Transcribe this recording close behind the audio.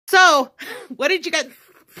So, what did you guys...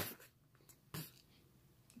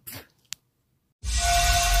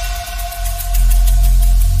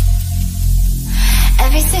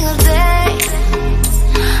 Every single day,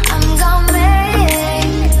 I'm gonna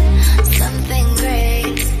make something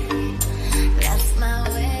great. That's my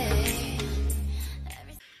way.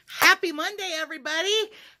 Happy Monday, everybody.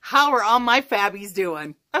 How are all my fabbies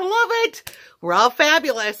doing? I love it. We're all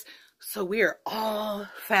fabulous. So we are all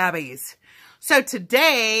fabbies. So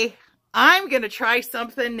today, I'm going to try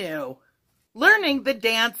something new. Learning the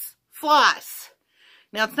dance floss.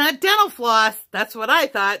 Now, it's not dental floss. That's what I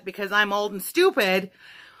thought because I'm old and stupid.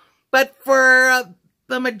 But for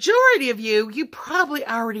the majority of you, you probably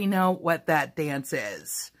already know what that dance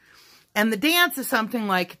is. And the dance is something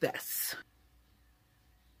like this.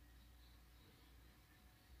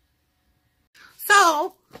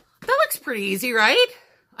 So, that looks pretty easy, right?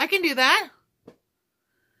 I can do that.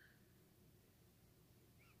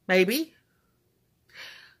 Maybe.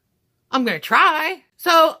 I'm going to try.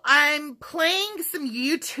 So I'm playing some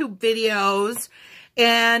YouTube videos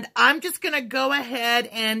and I'm just going to go ahead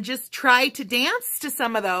and just try to dance to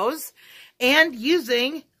some of those and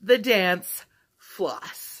using the dance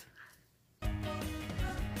floss.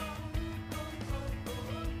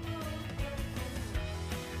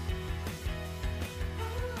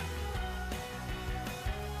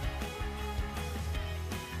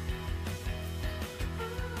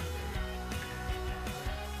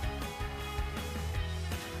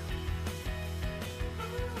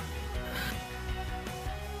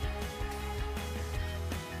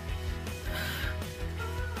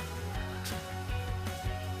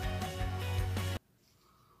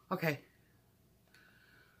 Okay.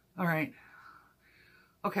 All right.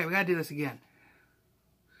 Okay, we gotta do this again.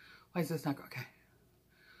 Why is this not going? Okay.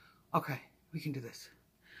 Okay, we can do this.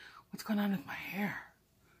 What's going on with my hair?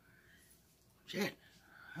 Shit,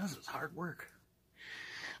 this is hard work.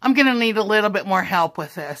 I'm gonna need a little bit more help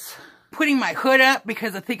with this. Putting my hood up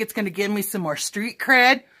because I think it's gonna give me some more street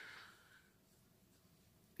cred.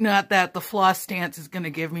 Not that the floss dance is gonna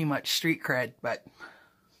give me much street cred, but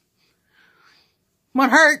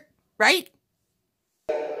won't hurt, right?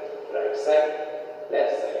 Right side,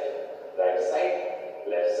 left side, right side,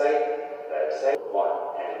 left side, right side. 1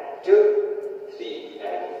 and 2, 3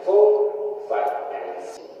 and 4, 5 and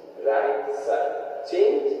 6. Right side,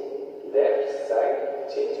 change. Left side,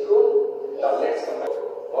 change. Cool. Now let's come back.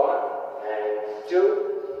 1 and 2,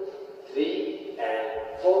 3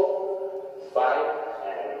 and 4, 5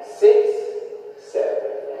 and 6, 7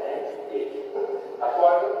 and 8.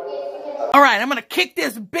 Upward. All right, I'm gonna kick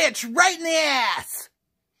this bitch right in the ass.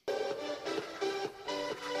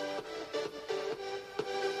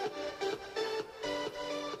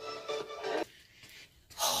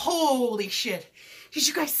 Holy shit. Did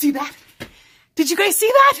you guys see that? Did you guys see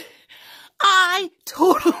that? I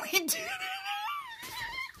totally did.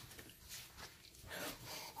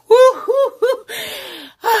 Woo-hoo-hoo.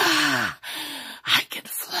 Ah, I can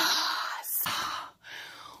floss.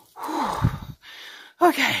 Whew.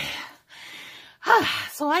 Okay.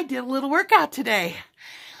 So I did a little workout today.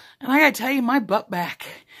 And I gotta tell you, my butt back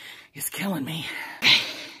is killing me.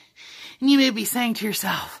 And you may be saying to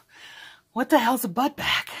yourself, what the hell's a butt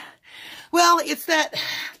back? Well, it's that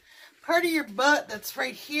part of your butt that's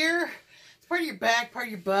right here. It's part of your back, part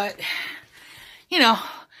of your butt. You know,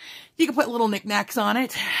 you can put little knickknacks on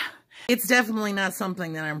it. It's definitely not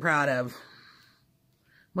something that I'm proud of.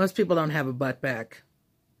 Most people don't have a butt back.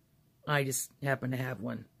 I just happen to have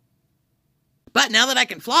one. But now that I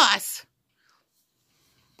can floss,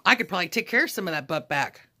 I could probably take care of some of that butt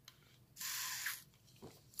back.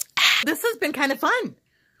 This has been kind of fun,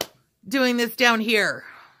 doing this down here.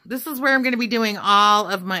 This is where I'm going to be doing all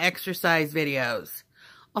of my exercise videos.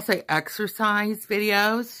 I'll say exercise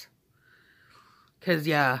videos. Because,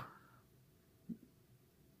 yeah,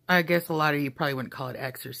 I guess a lot of you probably wouldn't call it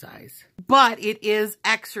exercise. But it is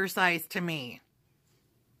exercise to me.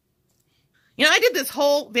 You know, I did this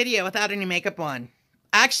whole video without any makeup on.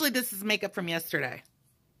 Actually, this is makeup from yesterday.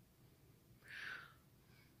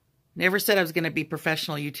 Never said I was going to be a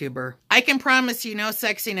professional YouTuber. I can promise you no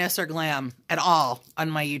sexiness or glam at all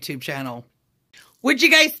on my YouTube channel. What'd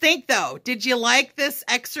you guys think, though? Did you like this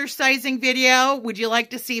exercising video? Would you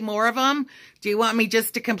like to see more of them? Do you want me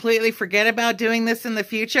just to completely forget about doing this in the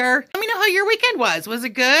future? Let me know how your weekend was. Was it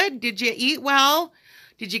good? Did you eat well?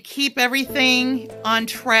 Did you keep everything on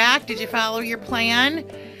track? Did you follow your plan?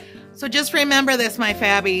 So just remember this, my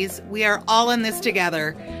fabbies. We are all in this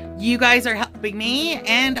together. You guys are helping me,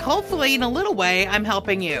 and hopefully in a little way, I'm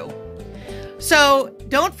helping you. So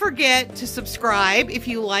Don't forget to subscribe if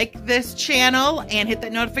you like this channel and hit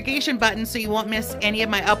that notification button so you won't miss any of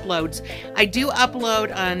my uploads. I do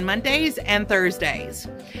upload on Mondays and Thursdays.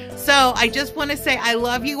 So I just want to say I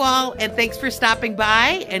love you all and thanks for stopping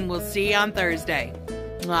by, and we'll see you on Thursday.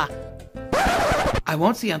 Mwah. I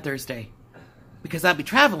won't see you on Thursday because I'll be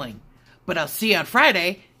traveling, but I'll see you on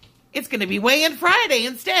Friday. It's going to be weigh-in Friday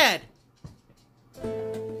instead.